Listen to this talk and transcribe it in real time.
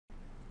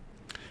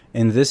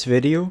In this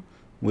video,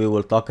 we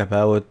will talk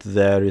about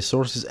the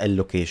resources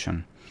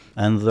allocation.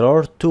 And there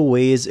are two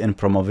ways in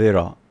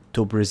Primavera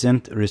to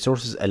present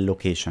resources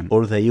allocation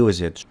or the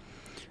usage.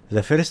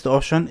 The first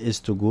option is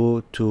to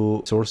go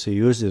to source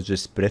usage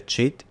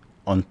spreadsheet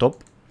on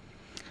top,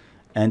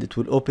 and it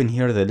will open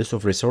here the list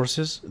of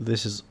resources.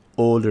 This is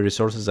all the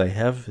resources I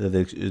have,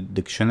 the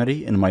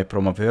dictionary in my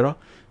Primavera.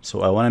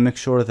 So I want to make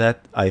sure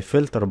that I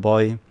filter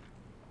by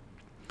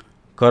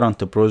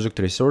current project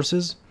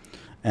resources.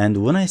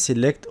 And when I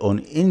select on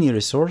any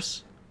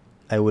resource,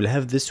 I will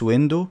have this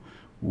window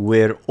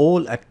where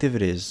all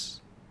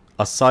activities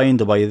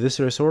assigned by this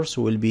resource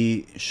will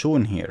be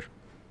shown here.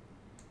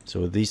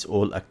 So these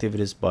all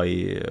activities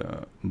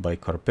by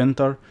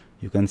carpenter.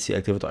 You can see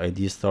activity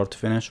ID start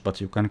finish,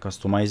 but you can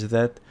customize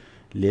that.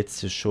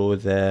 Let's show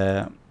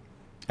the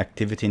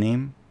activity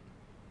name.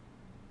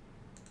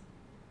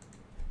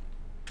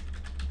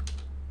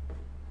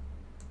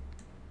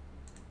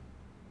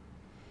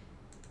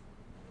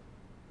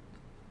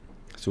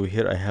 So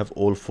here I have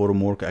all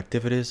formwork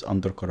activities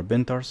under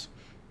carpenters.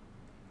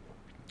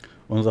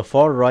 On the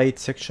far right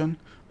section,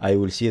 I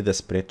will see the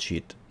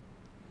spreadsheet.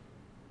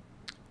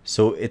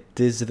 So it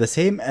is the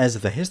same as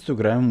the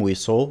histogram we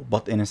saw,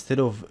 but instead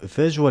of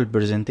visual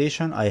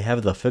presentation, I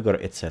have the figure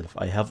itself.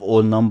 I have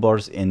all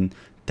numbers in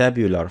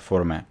tabular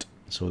format.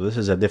 So this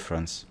is a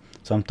difference.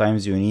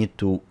 Sometimes you need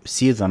to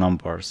see the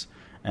numbers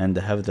and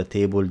have the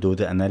table do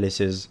the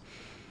analysis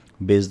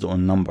based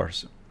on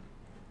numbers.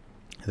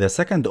 The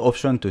second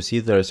option to see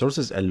the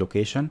resources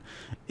allocation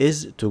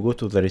is to go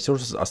to the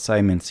resources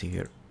assignments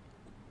here.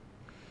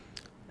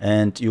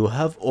 And you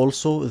have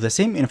also the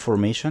same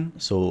information.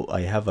 So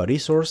I have a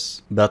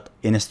resource, but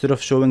instead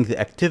of showing the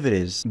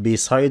activities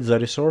beside the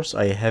resource,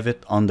 I have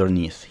it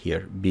underneath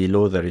here,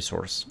 below the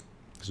resource.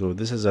 So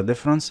this is a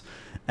difference.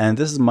 And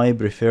this is my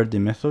preferred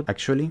method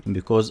actually,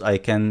 because I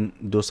can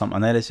do some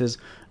analysis.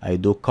 I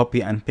do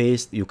copy and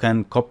paste. You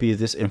can copy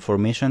this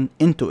information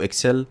into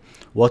Excel.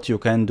 What you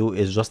can do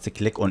is just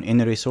click on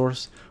any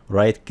resource,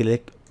 right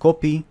click,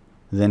 copy,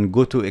 then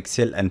go to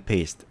Excel and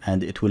paste,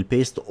 and it will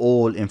paste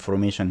all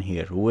information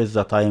here with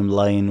the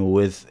timeline,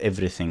 with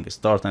everything,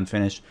 start and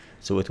finish.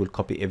 So it will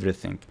copy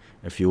everything.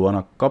 If you want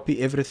to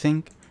copy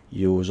everything,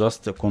 you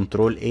just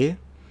Control A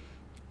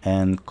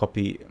and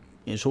copy.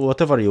 So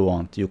whatever you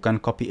want, you can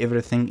copy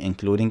everything,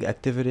 including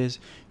activities.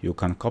 You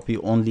can copy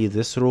only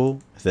this row,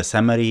 the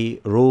summary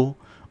row,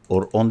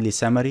 or only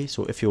summary.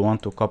 So if you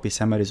want to copy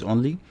summaries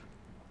only,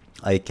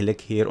 I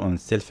click here on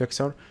still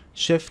fixer,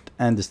 shift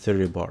and still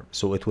rebar.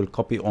 So it will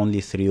copy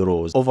only 3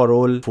 rows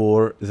overall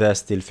for the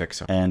still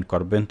fixer and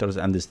carpenters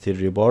and still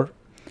rebar.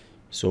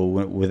 So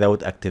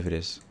without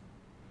activities,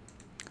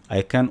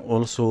 I can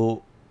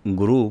also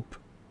group,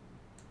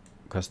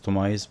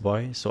 customize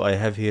by. So I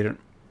have here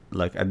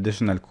like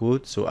additional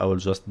code, so I will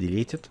just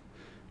delete it.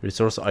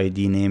 Resource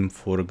ID name,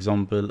 for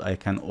example, I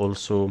can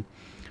also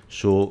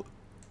show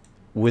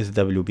with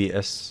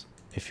WBS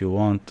if you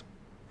want.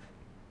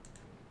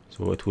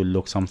 So it will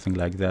look something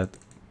like that.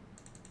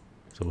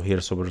 So here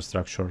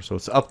superstructure. So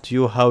it's up to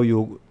you how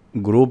you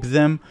group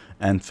them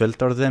and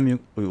filter them.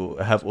 You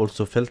have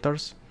also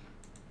filters.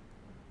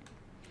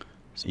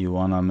 So you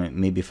wanna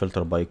maybe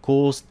filter by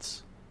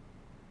costs,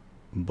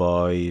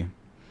 by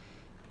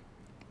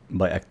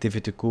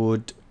activity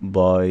code,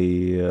 by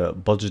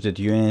budgeted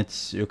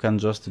units. You can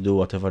just do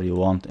whatever you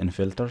want in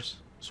filters.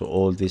 So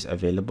all these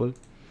available.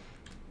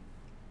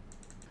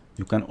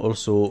 You can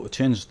also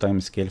change time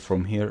scale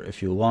from here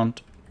if you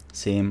want.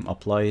 Same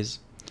applies.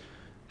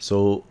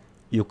 So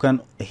you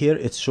can, here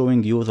it's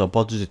showing you the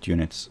budgeted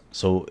units.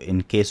 So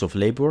in case of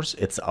labors,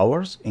 it's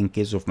hours. In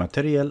case of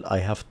material, I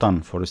have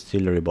ton for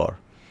steel rebar.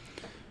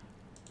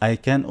 I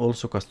can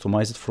also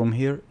customize it from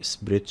here.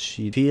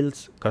 Spreadsheet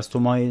fields,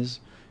 customize.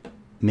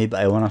 Maybe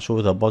I want to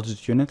show the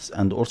budget units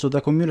and also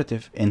the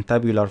cumulative in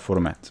tabular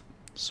format.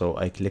 So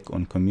I click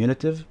on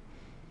cumulative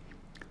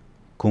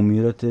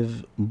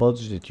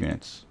budgeted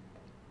units.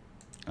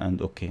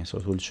 And okay, so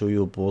it will show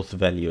you both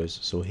values.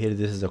 So here,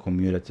 this is the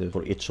cumulative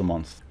for each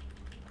month.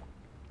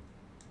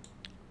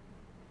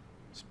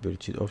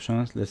 Spreadsheet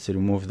options. Let's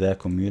remove the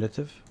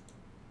cumulative.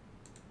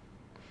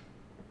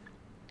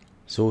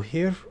 So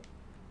here,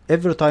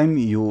 every time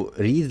you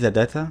read the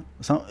data,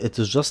 it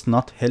is just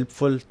not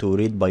helpful to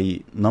read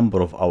by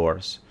number of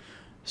hours.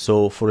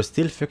 So for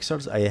steel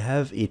fixers, I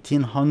have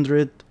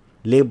 1800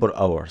 labor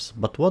hours.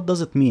 But what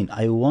does it mean?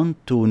 I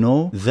want to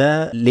know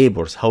the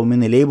labors, how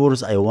many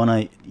labors I want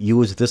to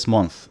use this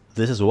month.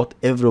 This is what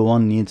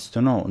everyone needs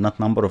to know, not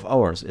number of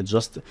hours.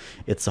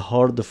 It's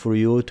hard for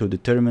you to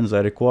determine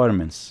the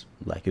requirements.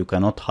 Like you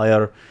cannot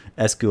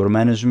ask your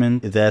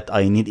management that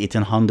I need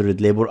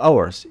 1800 labor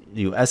hours.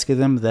 You ask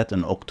them that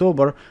in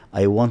October,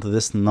 I want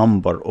this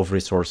number of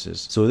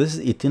resources. So this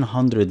is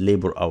 1800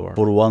 labor hour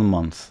for 1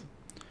 month.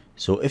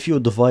 So if you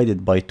divide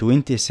it by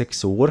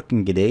 26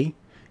 working day,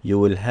 you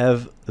will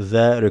have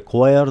the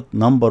required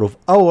number of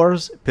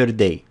hours per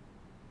day.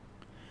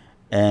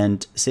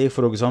 And say,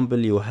 for example,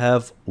 you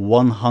have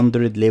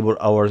 100 labor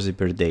hours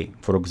per day,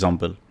 for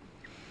example,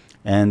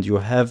 and you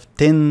have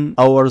 10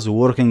 hours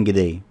working a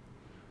day.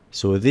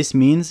 So this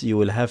means you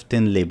will have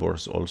 10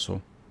 labors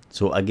also.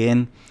 So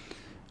again,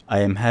 I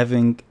am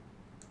having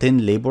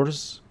 10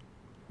 labors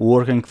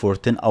working for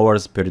 10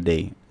 hours per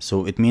day.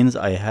 So it means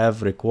I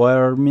have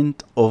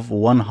requirement of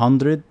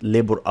 100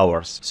 labor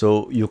hours.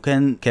 So you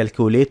can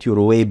calculate your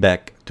way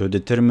back to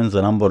determine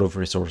the number of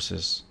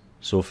resources.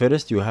 So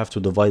first you have to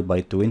divide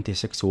by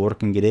 26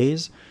 working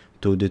days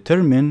to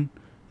determine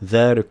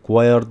the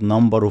required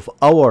number of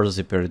hours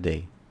per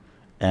day,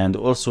 and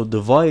also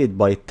divide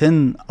by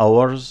 10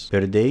 hours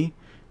per day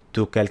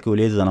to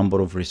calculate the number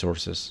of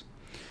resources.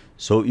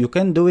 So you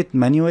can do it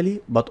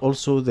manually, but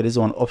also there is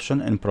one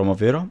option in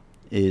Primavera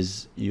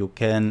is you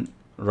can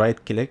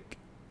right click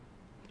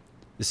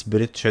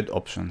spreadsheet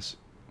options.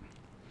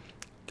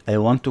 I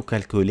want to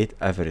calculate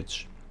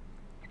average.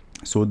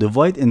 So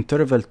divide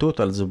interval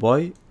totals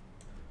by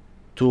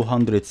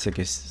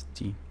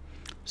 260.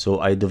 So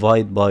I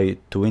divide by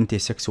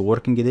 26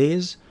 working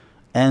days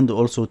and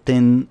also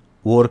 10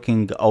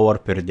 working hour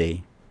per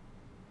day.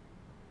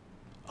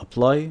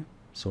 Apply.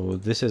 So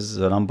this is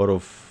the number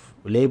of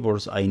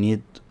labors I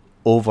need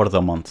over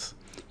the month.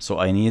 So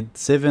I need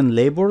 7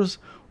 labors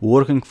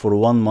working for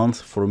 1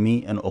 month for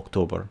me in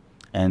October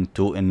and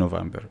 2 in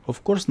November.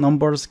 Of course,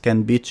 numbers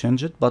can be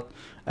changed, but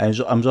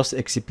I'm just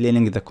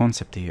explaining the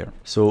concept here.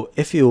 So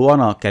if you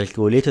wanna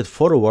calculate it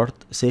forward,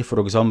 say for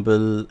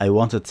example, I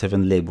wanted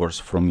 7 labors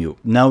from you.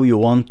 Now you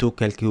want to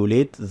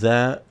calculate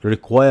the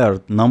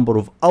required number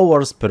of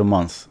hours per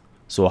month.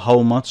 So how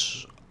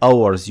much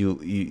hours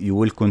you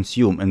will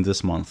consume in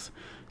this month.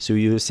 So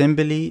you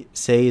simply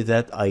say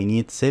that I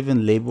need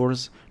 7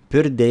 labors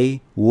per day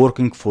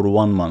working for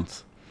 1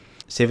 month.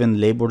 7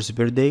 labors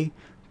per day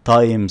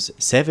times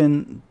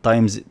 7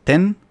 times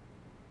 10,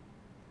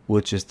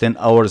 which is 10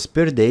 hours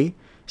per day.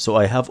 So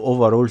I have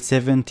overall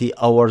 70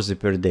 hours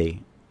per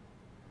day,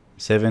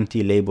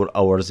 70 labor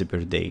hours per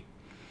day.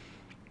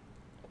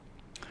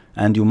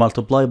 And you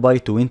multiply by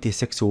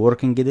 26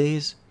 working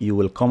days, you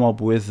will come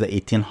up with the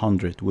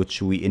 1800,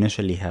 which we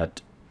initially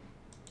had.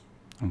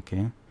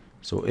 Okay,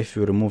 so if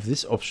you remove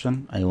this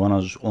option, I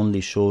want to only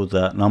show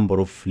the number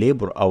of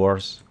labor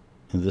hours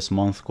in this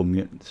month.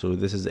 So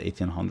this is the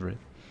 1800.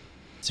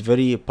 It's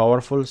very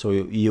powerful. So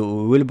you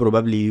will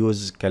probably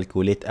use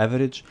calculate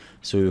average,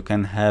 so you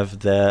can have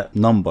the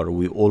number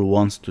we all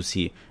want to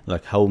see,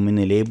 like how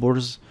many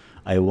labors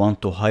I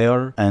want to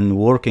hire and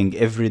working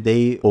every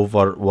day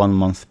over 1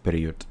 month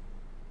period.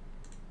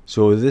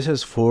 So this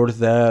is for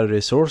the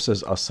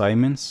resources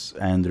assignments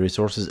and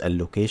resources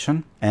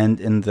allocation.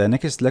 And in the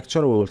next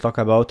lecture, we will talk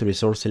about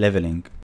resource leveling.